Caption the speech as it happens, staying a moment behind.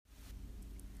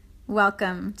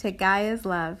Welcome to Gaia's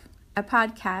Love, a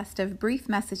podcast of brief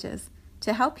messages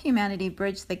to help humanity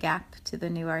bridge the gap to the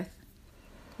new earth.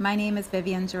 My name is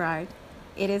Vivian Gerard.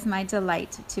 It is my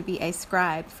delight to be a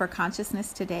scribe for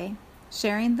consciousness today,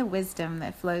 sharing the wisdom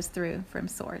that flows through from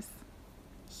Source.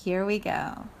 Here we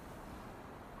go.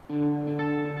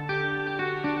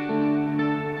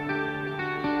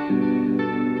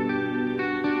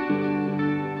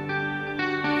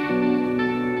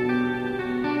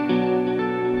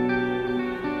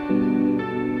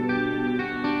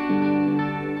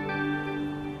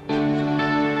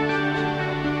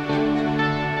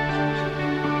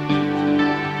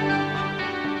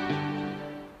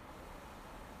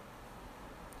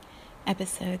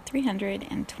 Episode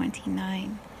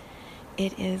 329.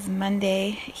 It is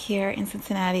Monday here in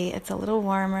Cincinnati. It's a little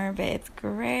warmer, but it's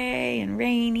gray and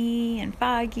rainy and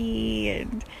foggy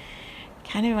and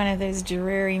kind of one of those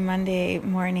dreary Monday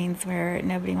mornings where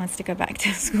nobody wants to go back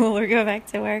to school or go back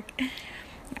to work.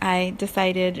 I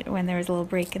decided when there was a little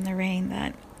break in the rain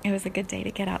that it was a good day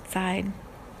to get outside.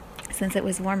 Since it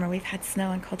was warmer, we've had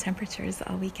snow and cold temperatures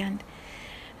all weekend.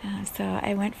 So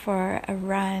I went for a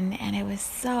run, and it was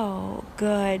so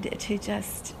good to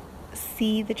just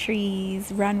see the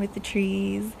trees, run with the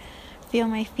trees, feel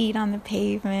my feet on the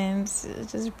pavement,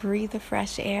 just breathe the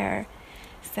fresh air.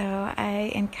 So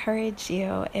I encourage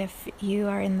you, if you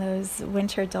are in those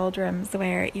winter doldrums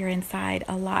where you're inside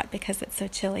a lot because it's so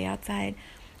chilly outside,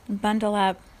 bundle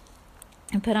up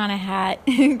and put on a hat,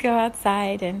 go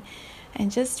outside and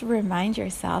just remind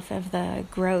yourself of the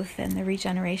growth and the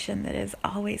regeneration that is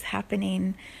always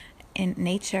happening in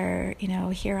nature. You know,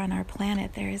 here on our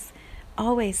planet, there's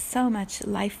always so much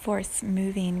life force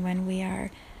moving when we are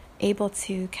able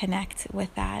to connect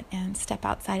with that and step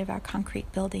outside of our concrete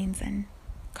buildings and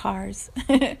cars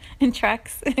and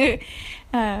trucks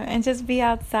and just be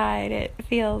outside. It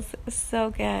feels so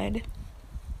good.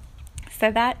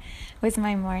 So that was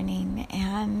my morning,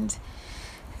 and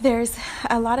there's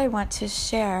a lot I want to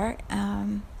share.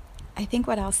 I think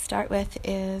what I'll start with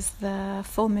is the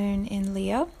full moon in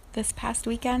Leo this past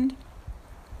weekend.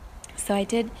 So I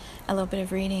did a little bit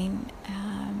of reading,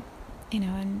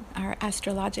 in our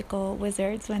astrological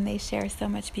wizards when they share so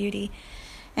much beauty,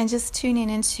 and just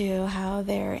tuning into how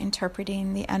they're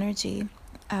interpreting the energy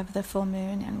of the full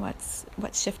moon and what's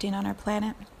shifting on our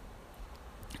planet.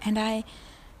 And I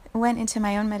went into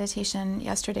my own meditation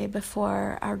yesterday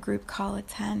before our group call at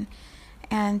 10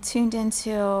 and tuned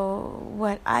into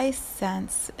what I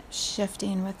sense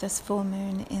shifting with this full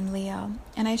moon in Leo.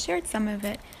 And I shared some of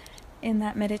it in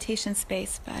that meditation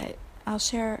space, but I'll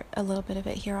share a little bit of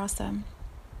it here also.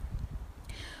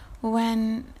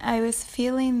 When I was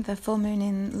feeling the full moon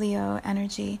in Leo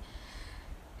energy,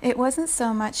 it wasn't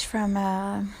so much from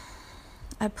a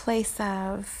place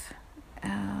of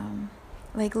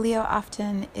like Leo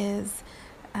often is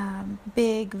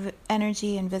big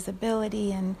energy and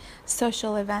visibility and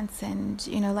social events, and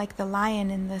like the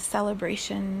lion in the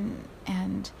celebration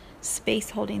and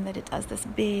space holding, that it does this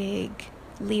big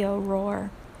Leo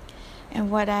roar. And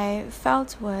what I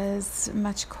felt was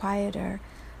much quieter,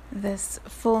 this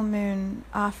full moon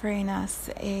offering us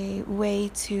a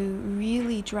way to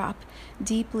really drop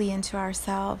deeply into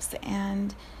ourselves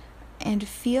and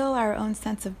feel our own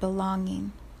sense of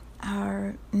belonging,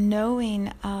 our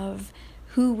knowing of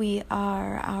who we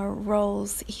are, our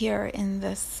roles here in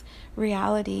this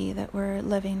reality that we're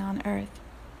living on Earth.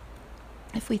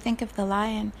 If we think of the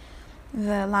lion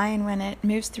when it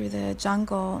moves through the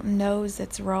jungle knows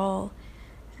its role.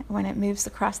 When it moves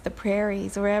across the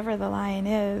prairies, wherever the lion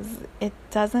is, it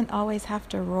doesn't always have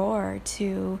to roar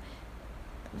to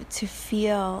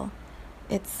feel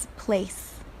its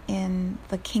place in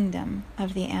the kingdom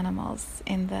of the animals,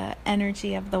 in the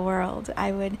energy of the world.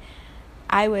 I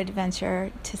would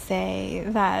venture to say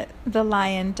that the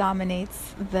lion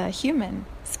dominates the human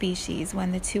species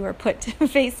when the two are put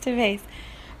face to face.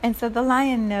 And so the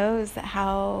lion knows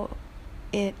how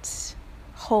it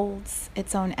holds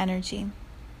its own energy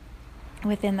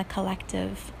within the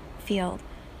collective field.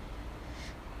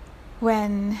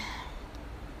 When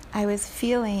I was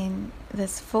feeling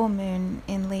this full moon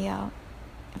in Leo,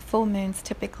 full moons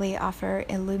typically offer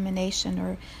illumination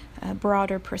or a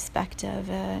broader perspective,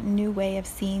 a new way of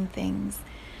seeing things.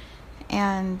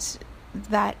 And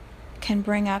that can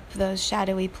bring up those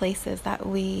shadowy places that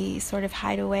we sort of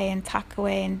hide away and tuck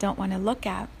away and don't want to look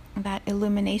at. That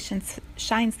illumination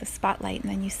shines the spotlight,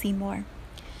 and then you see more.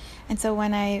 And so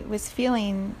when I was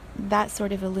feeling that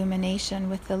sort of illumination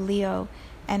with the Leo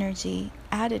energy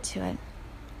added to it,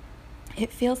 it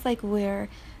feels like we're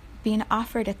being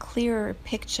offered a clearer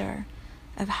picture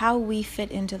of how we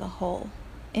fit into the whole,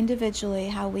 individually,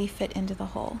 how we fit into the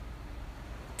whole.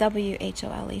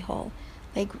 WHOLE, whole.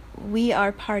 Like, we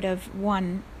are part of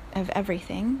one of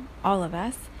everything, all of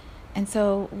us. And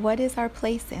so what is our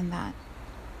place in that?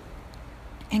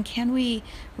 And can we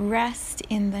rest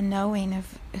in the knowing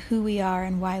of who we are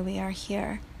and why we are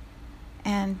here,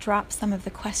 and drop some of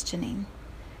the questioning?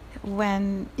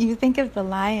 When you think of the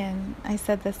lion, I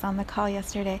said this on the call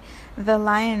yesterday, the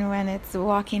lion, when it's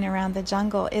walking around the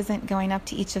jungle, isn't going up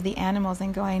to each of the animals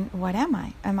and going, what am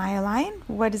I? Am I a lion?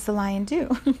 What does the lion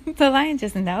do? The lion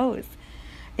just knows.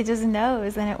 It just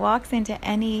knows, and it walks into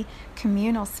any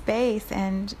communal space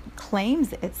and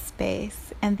claims its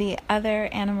space, and the other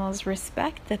animals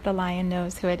respect that the lion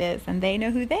knows who it is, and they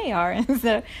know who they are. And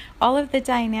so all of the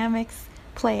dynamics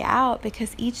play out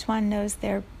because each one knows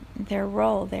their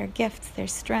role, their gifts, their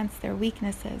strengths, their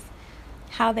weaknesses,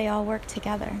 how they all work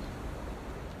together.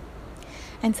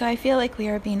 And so I feel like we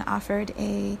are being offered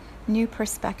a new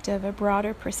perspective, a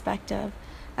broader perspective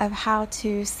of how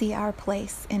to see our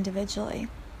place individually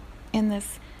in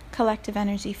this collective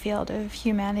energy field of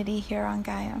humanity here on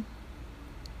Gaia.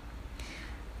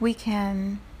 We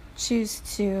can choose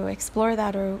to explore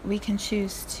that, or we can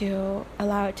choose to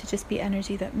allow it to just be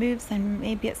energy that moves, and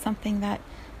maybe it's something that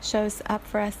shows up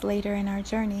for us later in our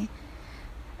journey.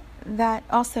 That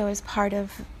also is part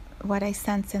of what I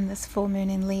sense in this full moon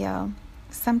in Leo.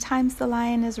 Sometimes the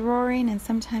lion is roaring, and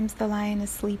sometimes the lion is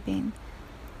sleeping.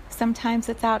 Sometimes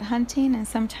it's out hunting, and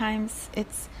sometimes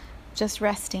it's just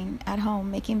resting at home,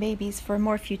 making babies for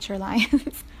more future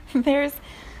lions. There's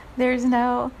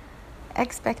no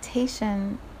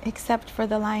expectation except for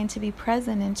the lion to be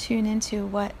present and tune into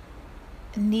what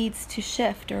needs to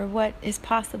shift or what is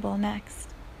possible next.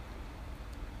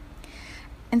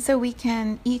 And so we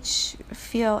can each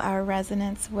feel our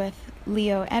resonance with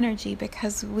Leo energy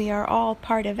because we are all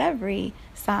part of every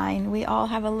sign. We all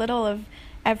have a little of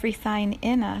every sign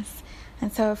in us.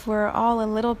 And so if we're all a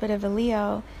little bit of a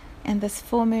Leo, and this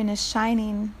full moon is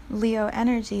shining Leo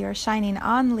energy or shining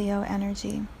on Leo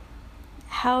energy,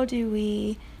 how do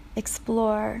we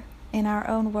explore in our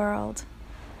own world,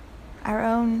 our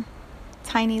own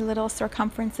tiny little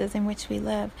circumferences in which we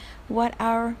live, what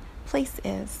our place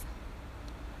is?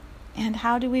 And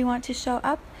how do we want to show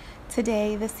up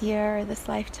today, this year, or this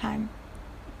lifetime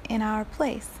in our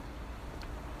place?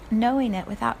 Knowing it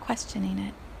without questioning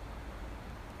it.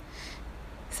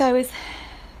 So I was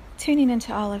tuning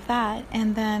into all of that,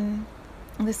 and then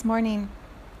this morning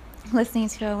listening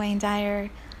to a Wayne Dyer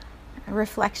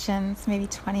reflections, maybe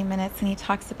 20 minutes, and he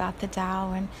talks about the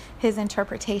Tao and his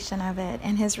interpretation of it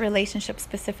and his relationship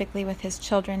specifically with his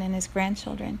children and his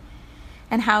grandchildren,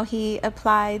 and how he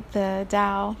applied the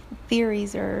Tao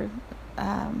theories or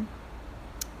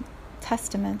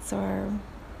testaments or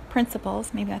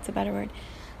principles, maybe that's a better word,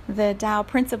 the Tao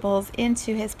principles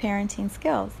into his parenting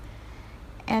skills.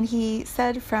 And he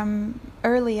said from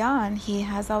early on, he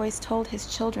has always told his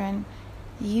children,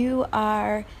 you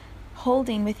are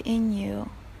holding within you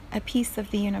a piece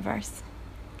of the universe.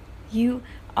 You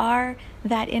are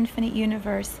that infinite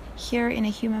universe here in a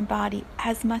human body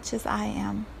as much as I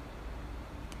am.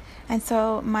 And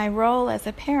so my role as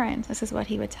a parent, this is what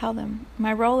he would tell them,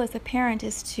 my role as a parent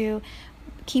is to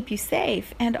keep you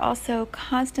safe and also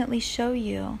constantly show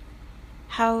you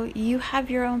how you have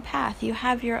your own path, you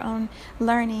have your own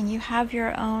learning, you have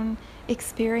your own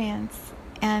experience.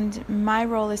 And my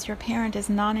role as your parent is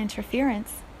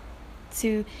non-interference,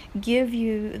 to give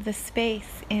you the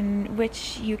space in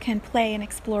which you can play and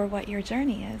explore what your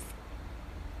journey is.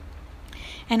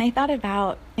 And I thought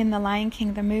about in The Lion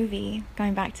King, the movie,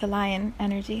 going back to lion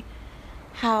energy,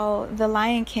 how the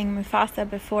Lion King, Mufasa,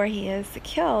 before he is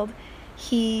killed,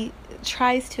 he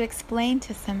tries to explain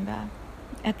to Simba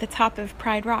at the top of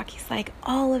Pride Rock, he's like,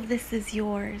 all of this is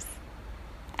yours.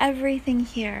 Everything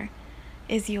here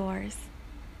is yours.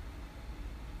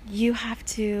 You have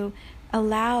to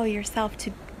allow yourself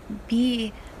to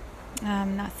be,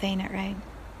 I'm not saying it right.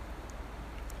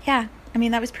 Yeah, I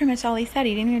mean, that was pretty much all he said.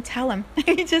 He didn't even tell him.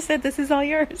 He just said, this is all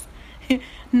yours.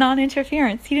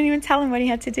 Non-interference. He didn't even tell him what he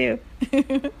had to do.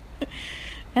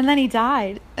 And then he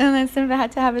died. And then Simba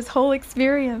had to have his whole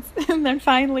experience. And then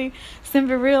finally,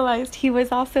 Simba realized he was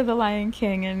also the Lion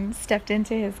King and stepped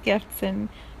into his gifts and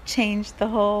changed the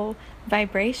whole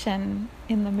vibration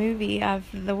in the movie of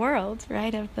the world,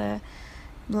 right? Of the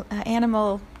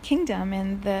animal kingdom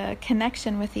and the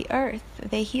connection with the earth.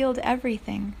 They healed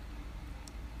everything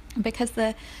because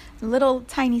the little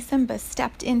tiny Simba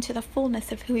stepped into the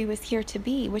fullness of who he was here to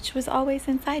be, which was always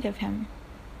inside of him.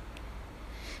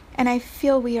 And I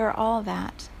feel we are all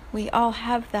that. We all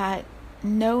have that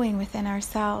knowing within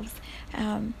ourselves.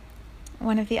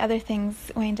 one of the other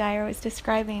things Wayne Dyer was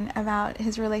describing about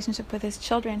his relationship with his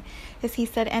children is he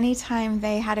said anytime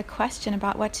they had a question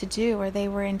about what to do or they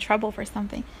were in trouble for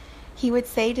something, he would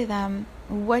say to them,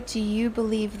 what do you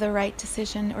believe the right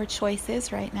decision or choice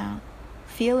is right now?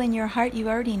 Feel in your heart you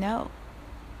already know.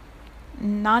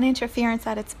 Non-interference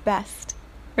at its best,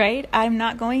 right? I'm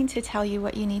not going to tell you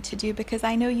what you need to do because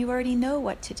I know you already know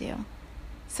what to do.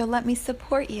 So let me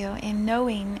support you in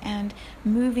knowing and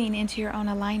moving into your own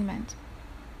alignment.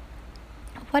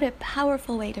 What a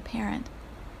powerful way to parent.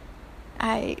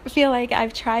 I feel like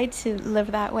I've tried to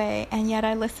live that way, and yet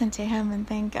I listen to him and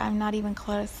think I'm not even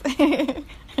close.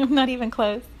 I'm not even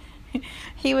close.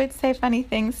 He would say funny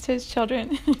things to his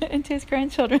children and to his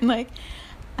grandchildren, like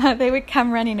they would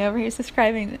come running over. He was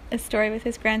describing a story with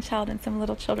his grandchild and some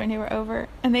little children who were over,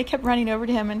 and they kept running over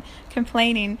to him and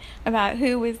complaining about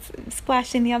who was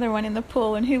splashing the other one in the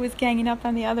pool and who was ganging up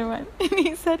on the other one. And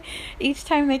he said each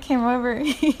time they came over,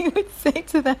 he would say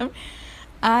to them,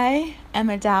 I am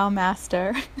a Tao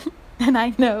master, and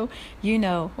I know you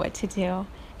know what to do.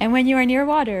 And when you are near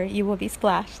water, you will be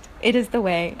splashed. It is the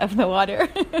way of the water.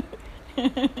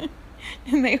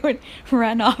 And they would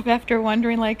run off after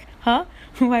wondering, like, huh?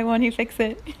 Why won't he fix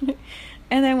it?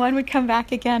 And then one would come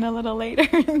back again a little later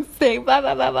and say, blah,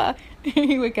 blah, blah, blah.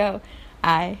 He would go,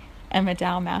 I am a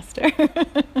Tao master.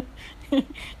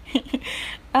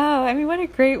 Oh, I mean, what a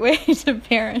great way to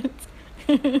parent.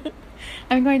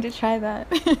 I'm going to try that.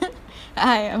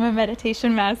 I am a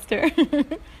meditation master.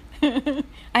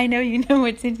 I know you know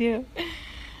what to do.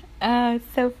 It's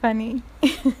so funny.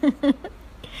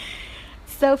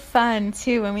 So fun,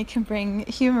 too, when we can bring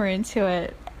humor into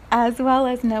it, as well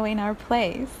as knowing our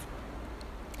place.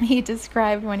 He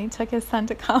described when he took his son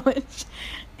to college,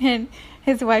 and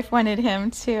his wife wanted him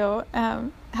to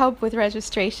help with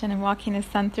registration and walking his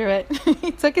son through it. He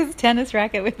took his tennis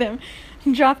racket with him,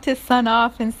 dropped his son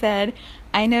off, and said,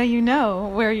 I know you know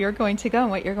where you're going to go and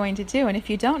what you're going to do, and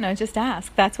if you don't know, just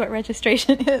ask. That's what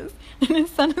registration is. And his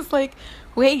son is like,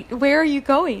 wait, where are you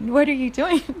going? What are you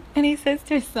doing? And he says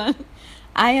to his son,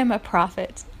 I am a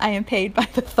prophet. I am paid by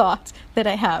the thought that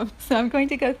I have. So I'm going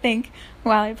to go think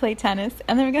while I play tennis,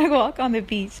 and then I'm going to walk on the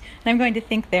beach, and I'm going to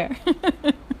think there.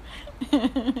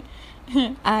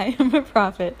 I am a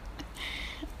prophet.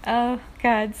 Oh,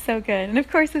 God, so good. And of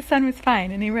course his son was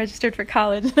fine, and he registered for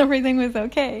college, and everything was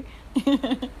okay.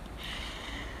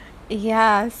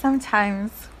 Yeah,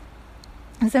 sometimes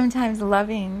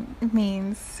loving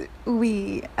means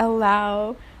we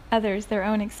allow others their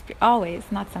own experience.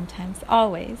 Always, not sometimes,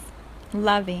 always.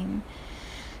 Loving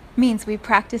means we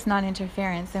practice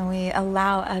non-interference and we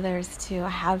allow others to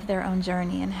have their own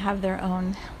journey and have their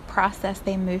own process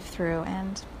they move through.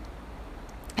 And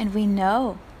we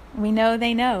know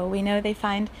they know. We know they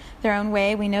find their own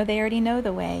way. We know they already know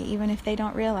the way, even if they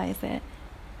don't realize it.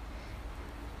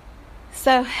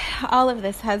 So all of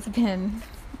this has been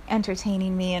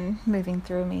entertaining me and moving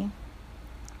through me.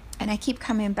 And I keep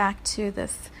coming back to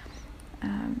this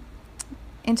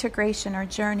integration or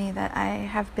journey that I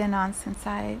have been on since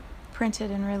I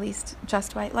printed and released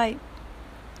Just White Light.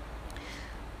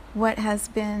 What has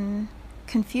been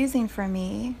confusing for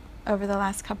me over the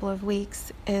last couple of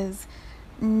weeks is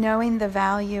knowing the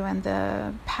value and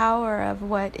the power of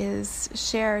what is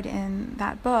shared in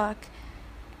that book,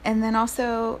 and then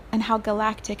also, and how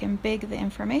galactic and big the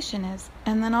information is,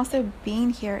 and then also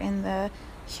being here in the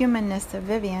humanness of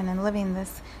Vivian and living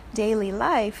this daily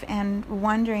life and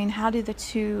wondering, how do the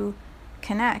two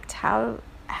connect?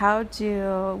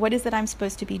 What is it I'm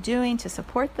supposed to be doing to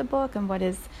support the book, and what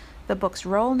is the book's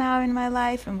role now in my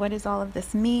life, and what does all of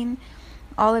this mean?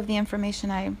 All of the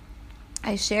information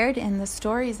I shared in the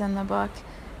stories in the book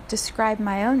describe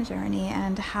my own journey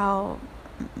and how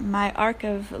my arc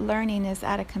of learning is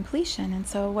at a completion. And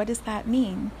so what does that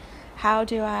mean? How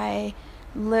do I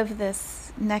live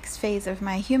this next phase of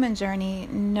my human journey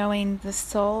knowing the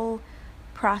soul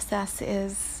process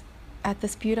is at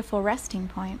this beautiful resting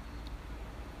point?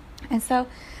 And so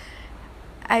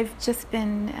I've just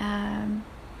been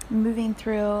moving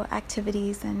through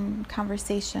activities and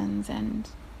conversations and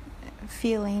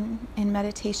feeling in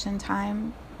meditation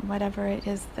time whatever it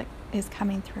is that is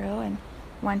coming through and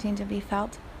wanting to be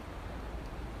felt.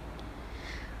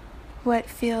 What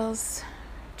feels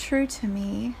true to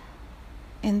me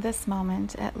in this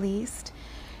moment, at least,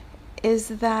 is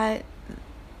that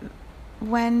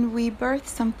when we birth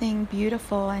something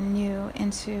beautiful and new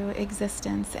into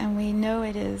existence, and we know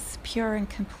it is pure and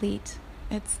complete,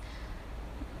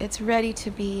 it's ready to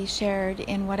be shared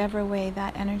in whatever way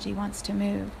that energy wants to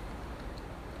move,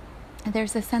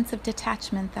 there's a sense of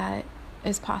detachment that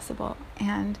is possible.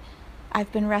 And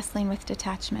I've been wrestling with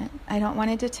detachment. I don't want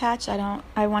to detach. I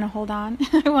want to hold on.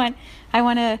 I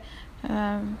want to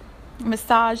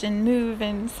massage and move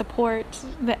and support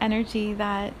the energy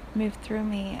that moved through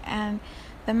me. And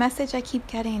the message I keep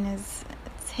getting is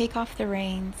take off the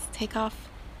reins, take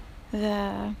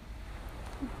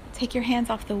your hands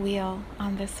off the wheel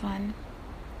on this one,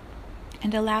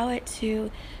 and allow it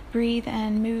to breathe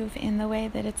and move in the way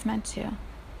that it's meant to.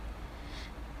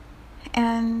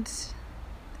 And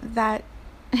that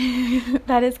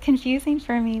that is confusing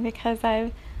for me, because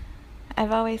I've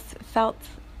always felt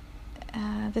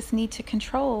this need to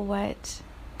control what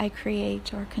I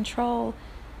create or control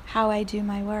how I do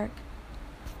my work.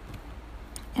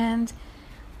 And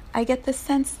I get the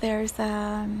sense there's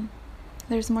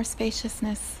more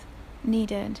spaciousness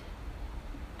needed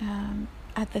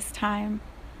at this time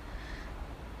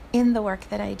in the work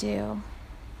that I do,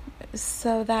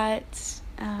 so that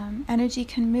energy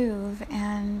can move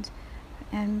and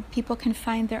people can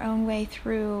find their own way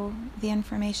through the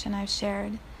information I've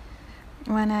shared.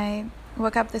 When I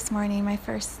woke up this morning,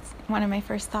 one of my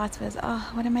first thoughts was,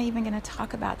 what am I even going to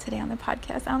talk about today on the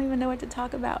podcast? I don't even know what to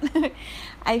talk about.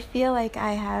 I feel like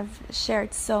I have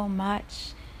shared so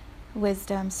much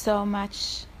wisdom, so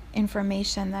much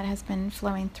information that has been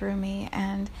flowing through me,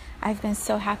 and I've been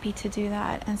so happy to do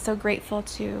that, and so grateful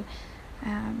to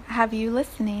have you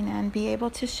listening and be able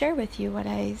to share with you what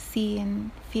I see and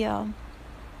feel.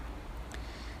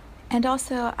 And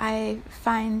also, I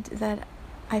find that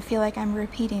I feel like I'm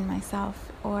repeating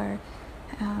myself, or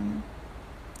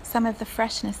some of the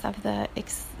freshness of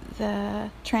the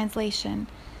translation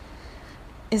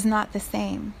is not the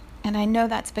same. And I know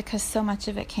that's because so much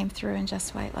of it came through in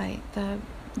Just White Light.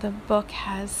 The book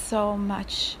has so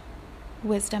much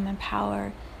wisdom and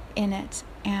power in it,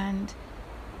 and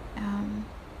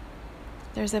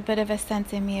there's a bit of a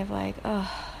sense in me of like, I'm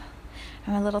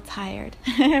a little tired.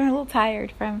 I'm a little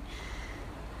tired from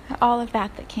all of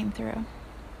that came through.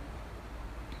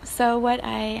 So what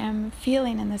I am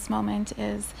feeling in this moment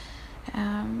is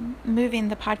moving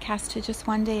the podcast to just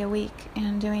one day a week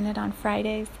and doing it on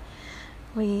Fridays.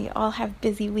 We all have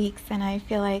busy weeks, and I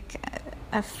feel like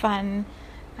a fun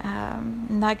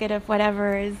nugget of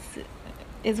whatever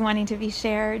is wanting to be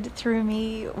shared through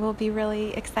me will be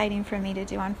really exciting for me to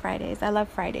do on Fridays. I love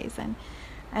Fridays, and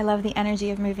I love the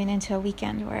energy of moving into a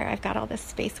weekend where I've got all this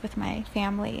space with my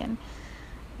family, and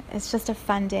it's just a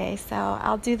fun day. So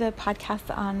I'll do the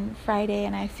podcast on Friday,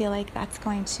 and I feel like that's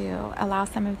going to allow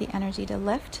some of the energy to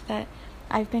lift that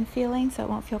I've been feeling, so it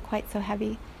won't feel quite so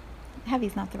heavy.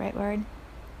 Heavy's not the right word.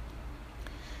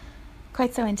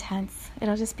 Quite so intense.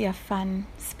 It'll just be a fun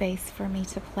space for me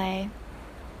to play.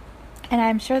 And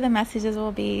I'm sure the messages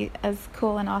will be as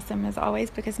cool and awesome as always,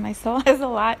 because my soul has a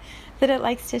lot that it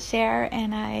likes to share,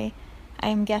 and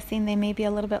I'm guessing they may be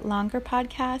a little bit longer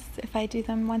podcasts if I do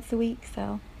them once a week,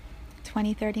 so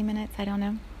 20, 30 minutes, I don't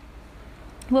know.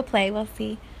 We'll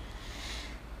see.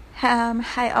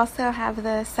 I also have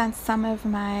the sense some of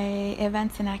my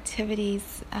events and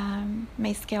activities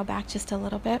may scale back just a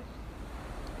little bit,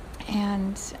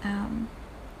 and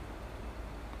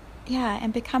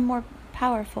and become more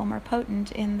powerful, more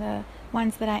potent in the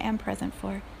ones that I am present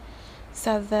for.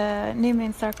 So the New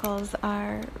Moon Circles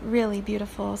are really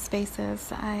beautiful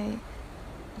spaces. I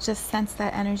just sense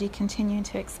that energy continuing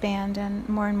to expand, and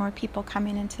more people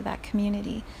coming into that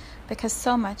community, because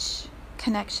so much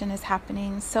connection is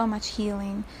happening, so much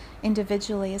healing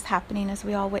individually is happening as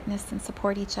we all witness and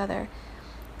support each other.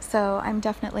 So I'm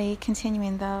definitely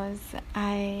continuing those.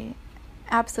 I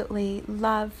absolutely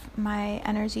love my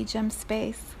energy gym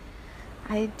space.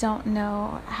 I don't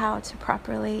know how to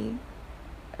properly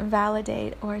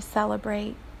validate or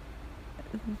celebrate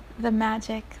the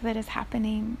magic that is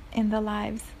happening in the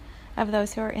lives of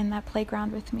those who are in that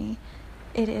playground with me.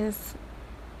 It is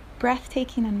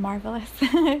breathtaking and marvelous,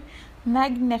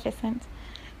 magnificent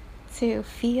to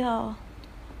feel,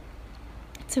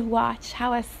 to watch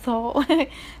how a soul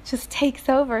just takes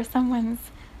over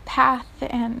someone's path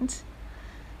and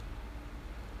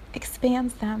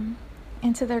expands them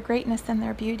into their greatness and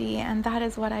their beauty. And that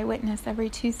is what I witness every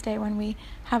Tuesday when we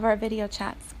have our video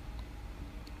chats.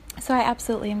 So I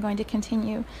absolutely am going to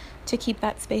continue to keep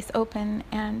that space open,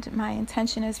 and my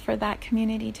intention is for that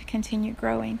community to continue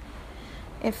growing.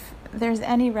 If there's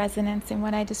any resonance in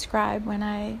what I describe when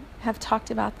I have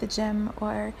talked about the gym,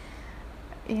 or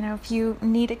if you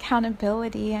need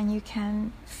accountability and you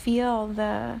can feel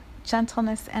the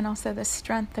gentleness and also the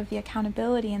strength of the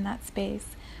accountability in that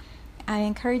space, I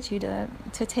encourage you to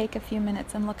take a few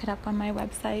minutes and look it up on my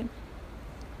website.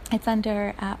 It's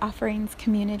under Offerings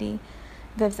Community,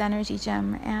 Viv's Energy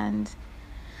Gym, and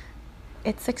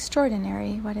it's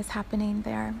extraordinary what is happening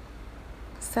there.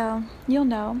 So you'll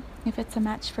know if it's a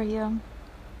match for you.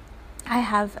 I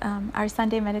have our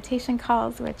Sunday meditation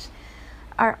calls, which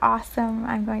are awesome.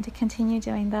 I'm going to continue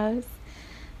doing those.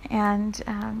 And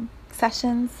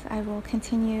sessions, I will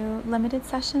continue limited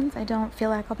sessions. I don't feel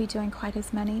like I'll be doing quite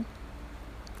as many,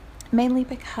 mainly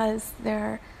because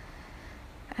there's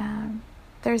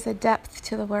a depth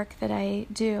to the work that I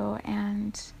do,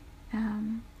 and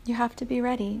you have to be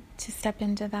ready to step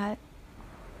into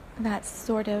that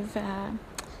sort of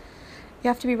you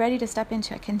have to be ready to step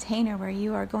into a container where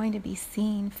you are going to be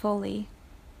seen fully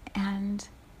and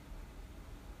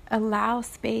allow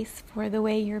space for the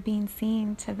way you're being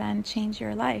seen to then change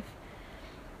your life.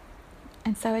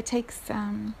 And so it takes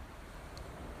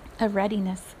a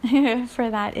readiness for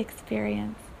that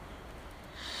experience.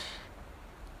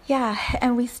 Yeah,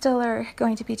 and we still are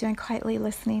going to be doing quietly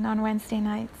listening on Wednesday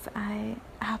nights. I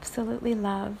absolutely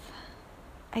love,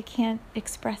 I can't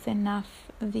express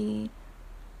enough the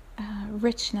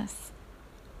richness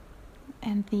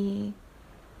and the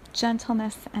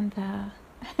gentleness and the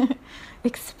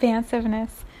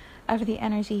expansiveness of the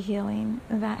energy healing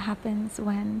that happens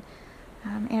when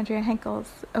Andrea Henkels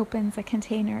opens a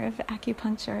container of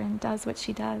acupuncture and does what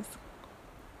she does.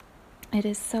 It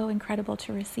is so incredible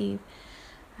to receive.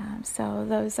 So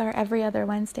those are every other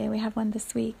Wednesday. We have one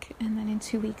this week, and then in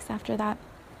 2 weeks after that.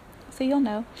 So you'll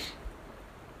know.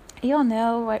 You'll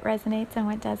know what resonates and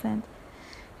what doesn't.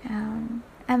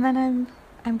 And then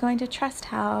I'm going to trust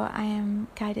how I am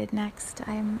guided next.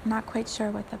 I'm not quite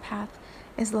sure what the path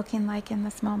is looking like in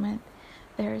this moment.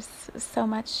 There's so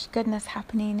much goodness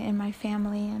happening in my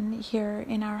family and here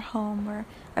in our home. We're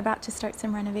about to start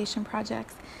some renovation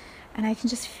projects, and I can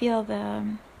just feel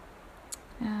the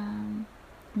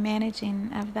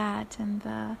managing of that and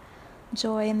the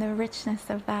joy and the richness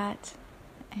of that.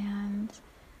 And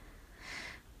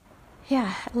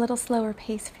yeah, a little slower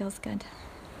pace feels good.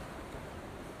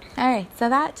 All right, so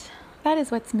that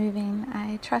is what's moving.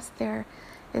 I trust there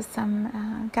is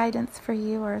some guidance for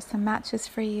you or some matches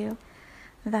for you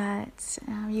that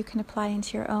you can apply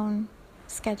into your own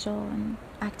schedule and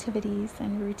activities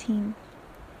and routine.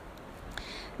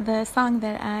 The song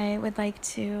that I would like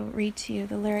to read to you,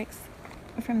 the lyrics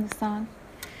from the song,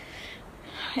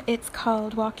 it's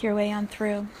called Walk Your Way On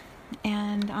Through.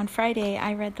 And on Friday,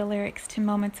 I read the lyrics to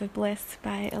Moments of Bliss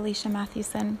by Alicia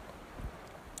Mathewson.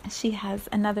 She has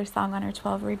another song on her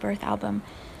 12 Rebirth album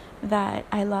that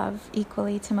I love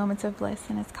equally to Moments of Bliss,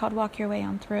 and it's called Walk Your Way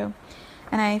On Through.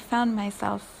 And I found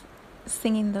myself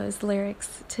singing those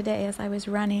lyrics today as I was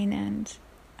running and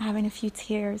having a few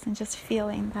tears and just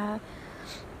feeling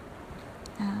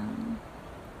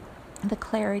the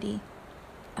clarity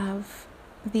of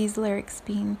these lyrics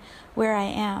being where I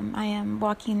am. I am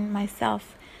walking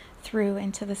myself through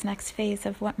into this next phase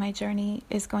of what my journey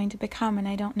is going to become, and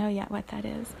I don't know yet what that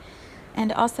is.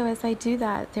 And also as I do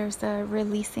that, there's a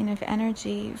releasing of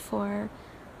energy for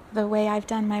the way I've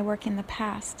done my work in the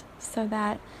past, so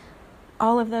that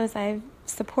all of those I've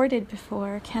supported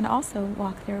before can also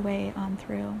walk their way on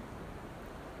through.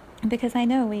 Because I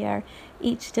know we are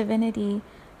each divinity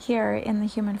here in the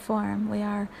human form. We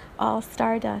are all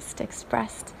stardust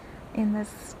expressed in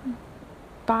this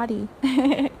body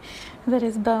that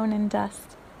is bone and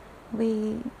dust.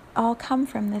 We all come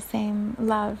from the same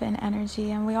love and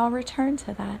energy, and we all return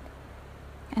to that.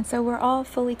 And so we're all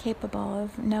fully capable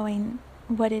of knowing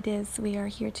what it is we are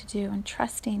here to do and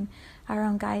trusting our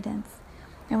own guidance.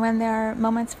 And when there are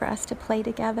moments for us to play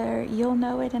together, you'll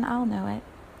know it and I'll know it.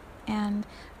 And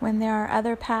when there are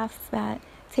other paths that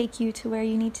take you to where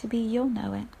you need to be, you'll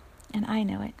know it and I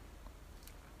know it.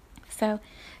 So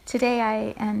today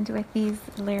I end with these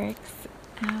lyrics,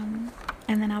 and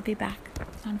then I'll be back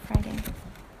on Friday.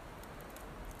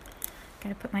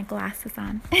 Gotta put my glasses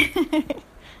on.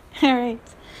 All right.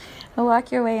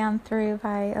 Walk Your Way On Through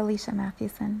by Alicia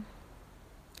Mathewson.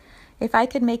 If I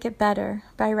could make it better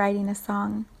by writing a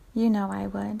song, you know I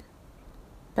would.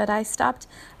 But I stopped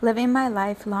living my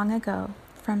life long ago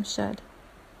from should.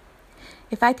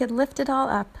 If I could lift it all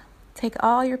up, take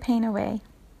all your pain away,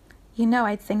 you know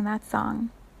I'd sing that song.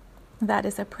 That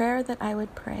is a prayer that I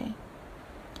would pray.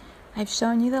 I've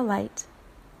shown you the light,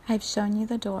 I've shown you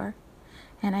the door,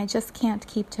 and I just can't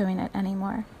keep doing it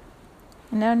anymore.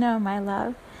 No, my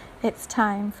love, it's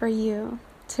time for you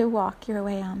to walk your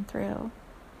way on through.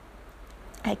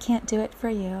 I can't do it for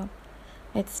you.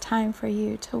 It's time for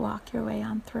you to walk your way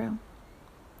on through.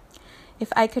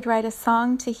 If I could write a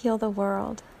song to heal the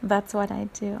world, that's what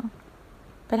I'd do.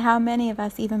 But how many of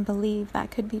us even believe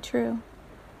that could be true?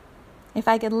 If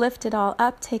I could lift it all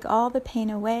up, take all the pain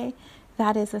away,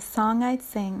 that is a song I'd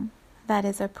sing. that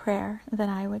is a prayer that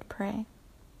I would pray.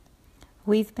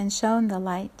 We've been shown the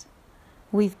light.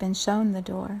 We've been shown the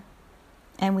door.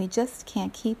 And we just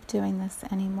can't keep doing this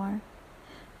anymore.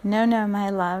 No, my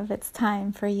love, it's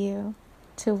time for you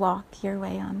to walk your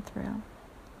way on through.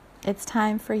 It's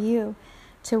time for you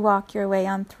to walk your way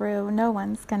on through. No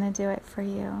one's going to do it for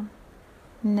you.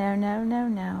 No.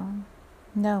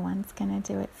 No one's going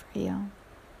to do it for you.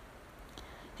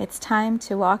 It's time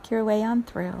to walk your way on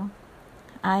through.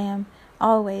 I am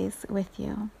always with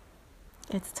you.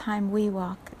 It's time we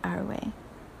walk our way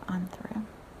on through.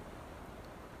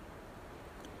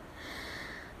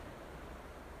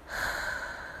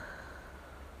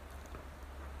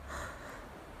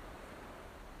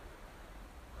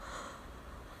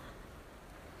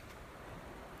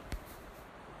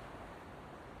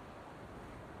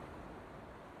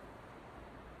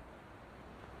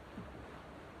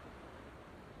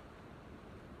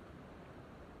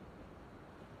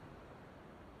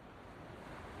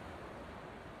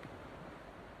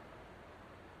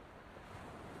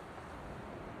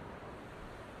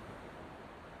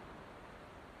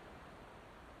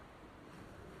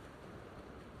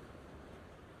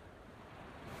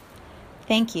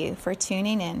 Thank you for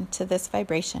tuning in to this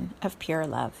vibration of pure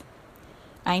love.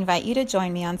 I invite you to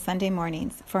join me on Sunday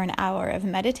mornings for an hour of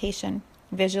meditation,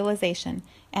 visualization,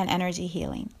 and energy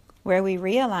healing, where we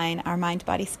realign our mind,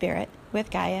 body, spirit with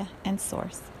Gaia and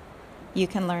Source. You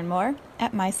can learn more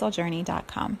at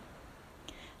mysouljourney.com.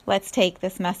 Let's take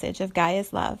this message of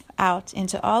Gaia's love out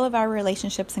into all of our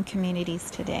relationships and communities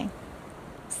today.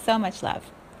 So much love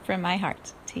from my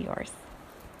heart to yours.